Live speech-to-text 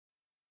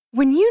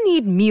When you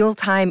need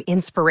mealtime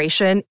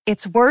inspiration,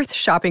 it's worth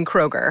shopping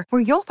Kroger,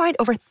 where you'll find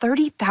over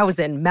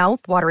 30,000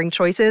 mouth-watering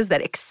choices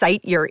that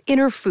excite your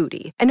inner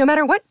foodie. And no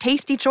matter what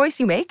tasty choice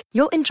you make,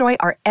 you'll enjoy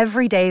our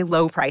everyday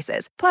low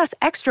prices, plus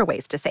extra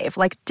ways to save,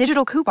 like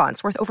digital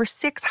coupons worth over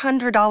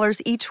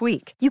 $600 each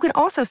week. You can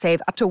also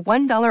save up to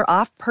 $1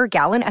 off per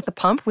gallon at the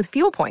pump with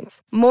fuel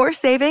points. More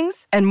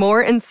savings and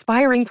more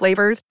inspiring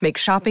flavors make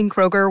shopping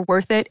Kroger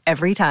worth it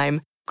every time.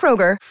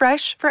 Kroger,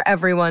 fresh for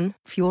everyone.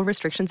 Fuel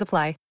restrictions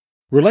apply.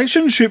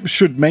 Relationships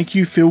should make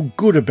you feel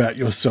good about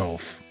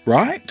yourself,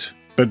 right?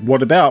 But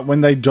what about when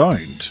they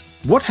don't?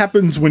 What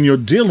happens when you're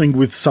dealing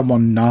with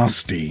someone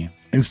nasty?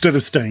 Instead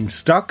of staying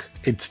stuck,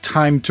 it's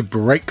time to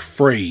break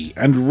free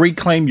and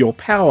reclaim your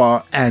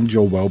power and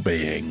your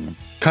well-being.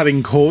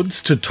 Cutting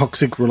cords to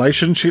toxic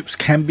relationships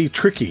can be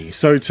tricky,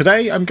 so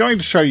today I'm going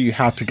to show you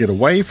how to get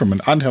away from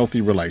an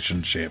unhealthy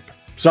relationship.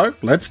 So,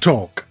 let's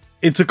talk.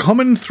 It's a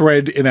common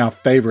thread in our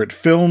favourite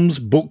films,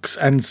 books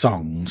and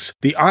songs.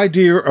 The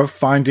idea of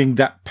finding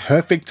that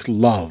perfect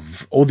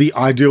love, or the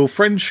ideal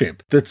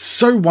friendship that's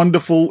so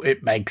wonderful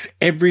it makes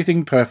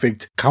everything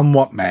perfect come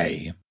what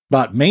may.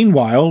 But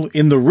meanwhile,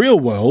 in the real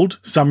world,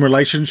 some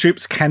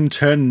relationships can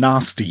turn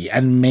nasty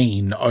and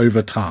mean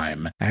over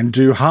time, and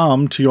do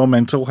harm to your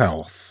mental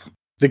health.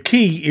 The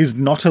key is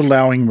not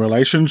allowing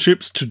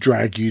relationships to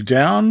drag you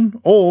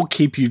down, or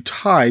keep you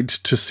tied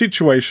to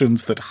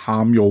situations that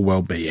harm your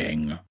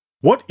well-being.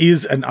 What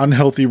is an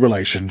unhealthy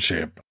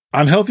relationship?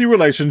 Unhealthy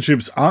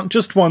relationships aren't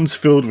just ones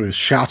filled with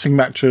shouting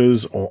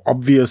matches or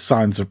obvious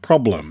signs of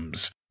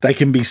problems. They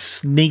can be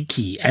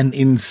sneaky and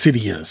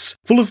insidious,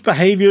 full of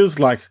behaviours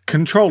like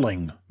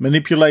controlling,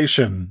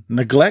 manipulation,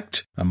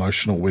 neglect,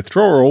 emotional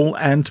withdrawal,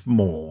 and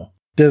more.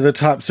 They're the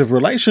types of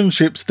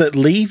relationships that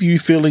leave you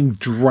feeling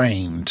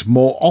drained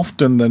more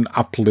often than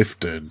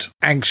uplifted,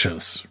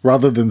 anxious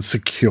rather than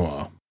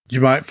secure. You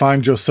might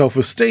find your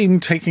self-esteem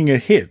taking a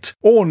hit,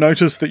 or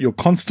notice that you're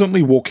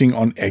constantly walking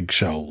on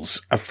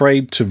eggshells,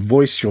 afraid to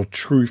voice your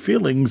true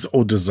feelings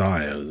or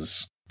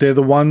desires. They're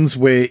the ones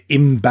where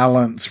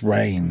imbalance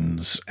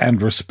reigns,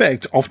 and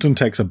respect often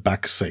takes a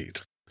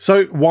backseat.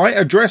 So why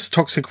address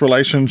toxic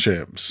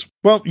relationships?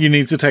 Well, you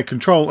need to take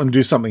control and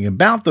do something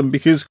about them,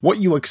 because what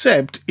you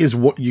accept is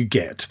what you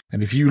get.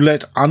 And if you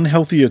let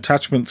unhealthy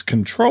attachments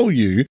control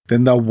you,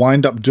 then they'll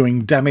wind up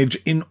doing damage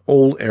in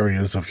all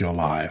areas of your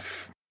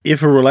life.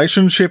 If a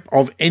relationship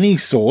of any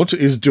sort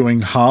is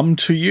doing harm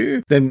to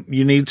you, then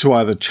you need to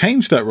either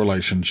change that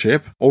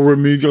relationship or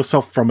remove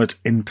yourself from it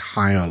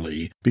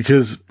entirely,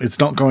 because it's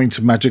not going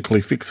to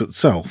magically fix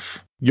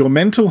itself. Your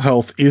mental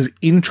health is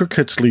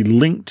intricately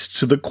linked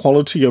to the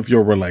quality of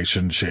your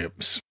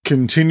relationships.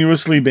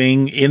 Continuously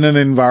being in an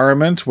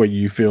environment where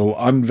you feel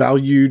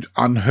unvalued,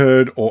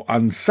 unheard, or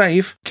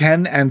unsafe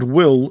can and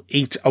will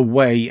eat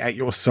away at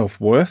your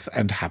self-worth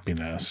and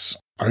happiness.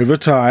 Over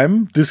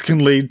time, this can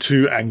lead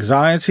to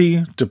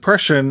anxiety,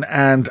 depression,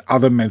 and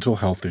other mental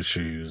health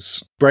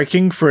issues.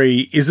 Breaking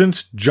free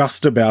isn't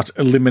just about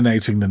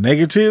eliminating the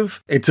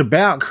negative, it's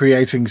about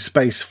creating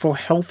space for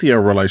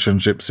healthier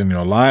relationships in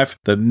your life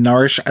that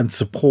nourish and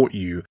support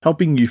you,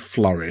 helping you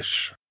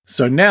flourish.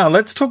 So now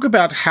let's talk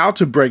about how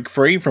to break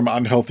free from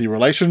unhealthy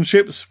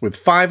relationships with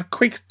 5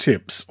 quick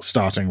tips,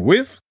 starting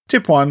with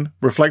Tip 1,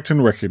 reflect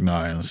and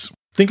recognize.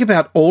 Think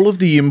about all of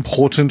the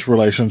important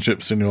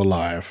relationships in your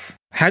life.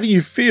 How do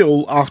you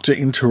feel after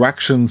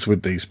interactions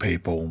with these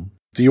people?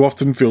 Do you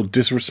often feel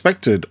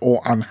disrespected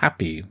or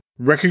unhappy?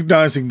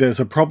 Recognizing there's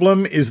a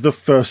problem is the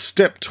first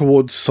step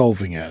towards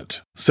solving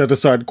it. Set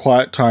aside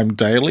quiet time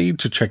daily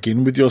to check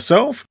in with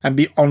yourself and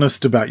be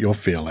honest about your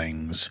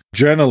feelings.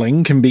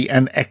 Journaling can be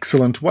an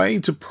excellent way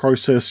to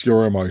process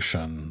your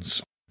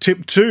emotions.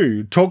 Tip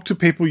 2, talk to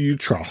people you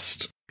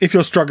trust. If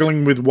you're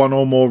struggling with one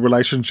or more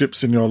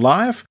relationships in your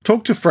life,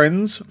 talk to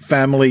friends,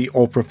 family,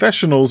 or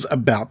professionals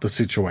about the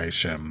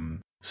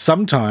situation.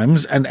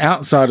 Sometimes an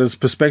outsider's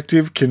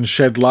perspective can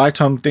shed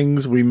light on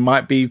things we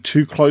might be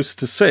too close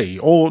to see,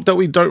 or that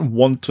we don't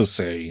want to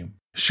see.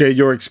 Share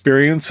your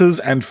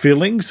experiences and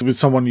feelings with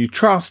someone you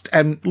trust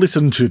and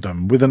listen to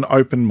them with an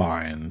open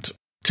mind.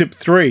 Tip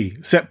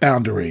 3, set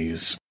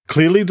boundaries.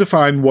 Clearly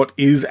define what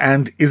is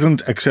and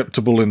isn't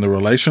acceptable in the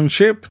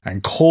relationship,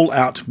 and call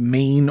out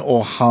mean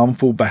or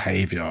harmful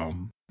behaviour.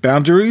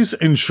 Boundaries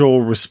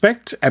ensure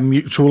respect and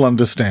mutual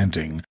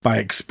understanding by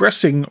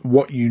expressing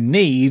what you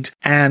need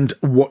and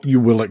what you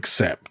will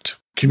accept.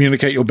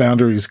 Communicate your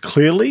boundaries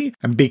clearly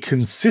and be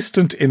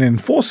consistent in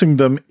enforcing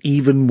them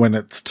even when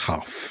it's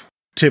tough.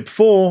 Tip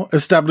 4,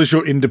 establish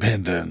your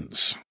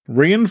independence.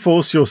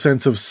 Reinforce your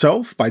sense of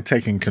self by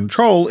taking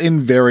control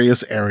in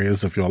various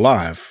areas of your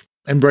life.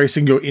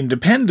 Embracing your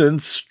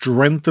independence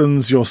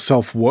strengthens your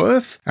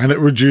self-worth, and it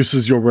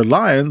reduces your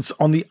reliance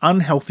on the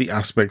unhealthy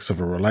aspects of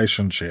a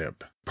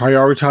relationship.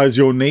 Prioritize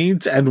your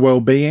needs and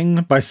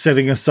well-being by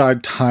setting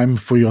aside time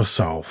for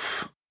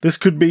yourself. This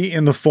could be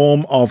in the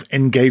form of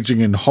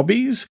engaging in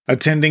hobbies,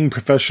 attending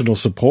professional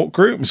support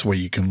groups where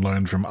you can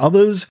learn from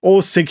others,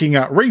 or seeking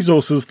out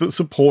resources that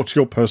support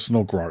your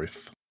personal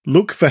growth.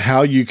 Look for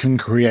how you can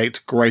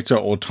create greater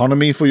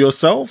autonomy for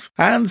yourself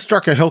and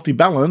strike a healthy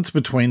balance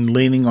between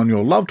leaning on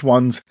your loved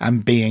ones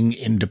and being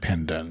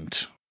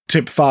independent.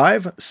 Tip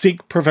 5.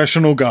 Seek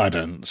professional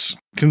guidance.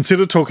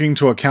 Consider talking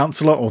to a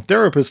counselor or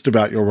therapist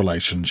about your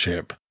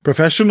relationship.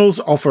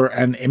 Professionals offer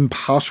an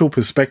impartial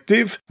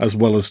perspective, as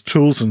well as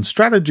tools and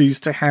strategies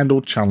to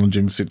handle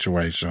challenging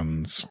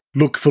situations.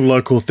 Look for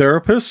local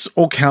therapists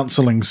or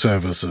counseling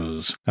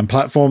services, and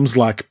platforms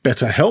like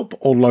BetterHelp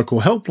or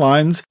local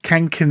helplines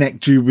can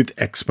connect you with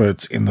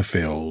experts in the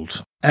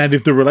field. And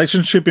if the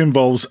relationship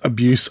involves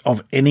abuse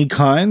of any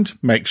kind,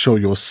 make sure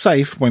you're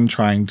safe when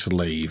trying to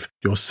leave.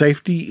 Your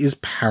safety is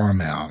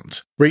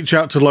paramount. Reach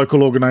out to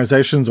local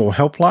organizations or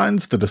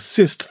helplines that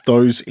assist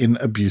those in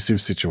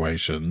abusive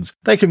situations.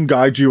 They can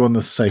guide you on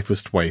the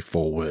safest way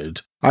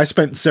forward. I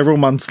spent several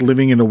months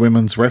living in a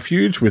women's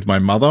refuge with my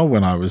mother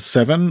when I was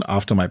 7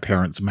 after my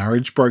parents'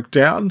 marriage broke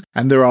down,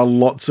 and there are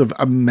lots of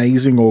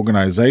amazing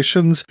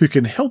organizations who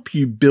can help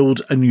you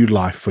build a new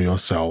life for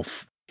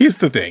yourself. Here's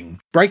the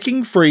thing,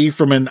 breaking free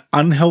from an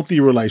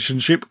unhealthy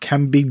relationship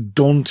can be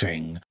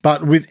daunting,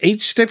 but with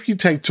each step you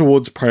take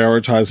towards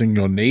prioritizing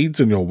your needs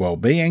and your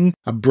well-being,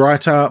 a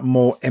brighter,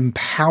 more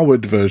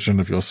empowered version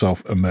of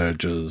yourself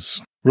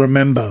emerges.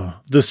 Remember,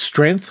 the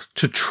strength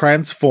to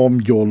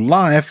transform your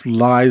life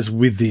lies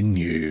within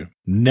you.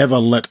 Never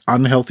let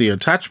unhealthy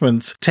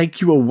attachments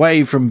take you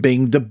away from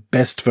being the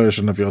best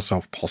version of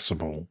yourself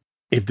possible.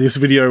 If this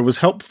video was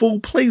helpful,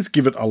 please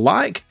give it a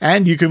like,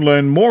 and you can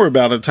learn more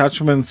about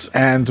attachments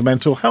and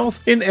mental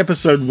health in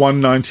episode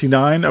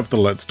 199 of the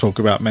Let's Talk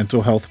About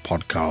Mental Health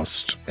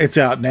podcast. It's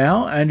out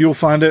now, and you'll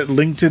find it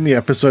linked in the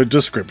episode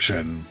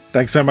description.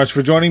 Thanks so much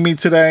for joining me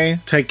today.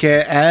 Take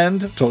care,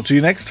 and talk to you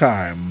next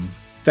time.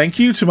 Thank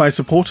you to my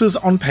supporters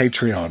on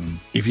Patreon.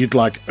 If you'd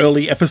like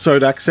early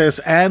episode access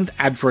and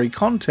ad-free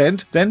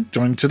content, then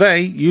join today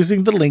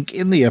using the link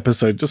in the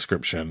episode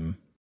description.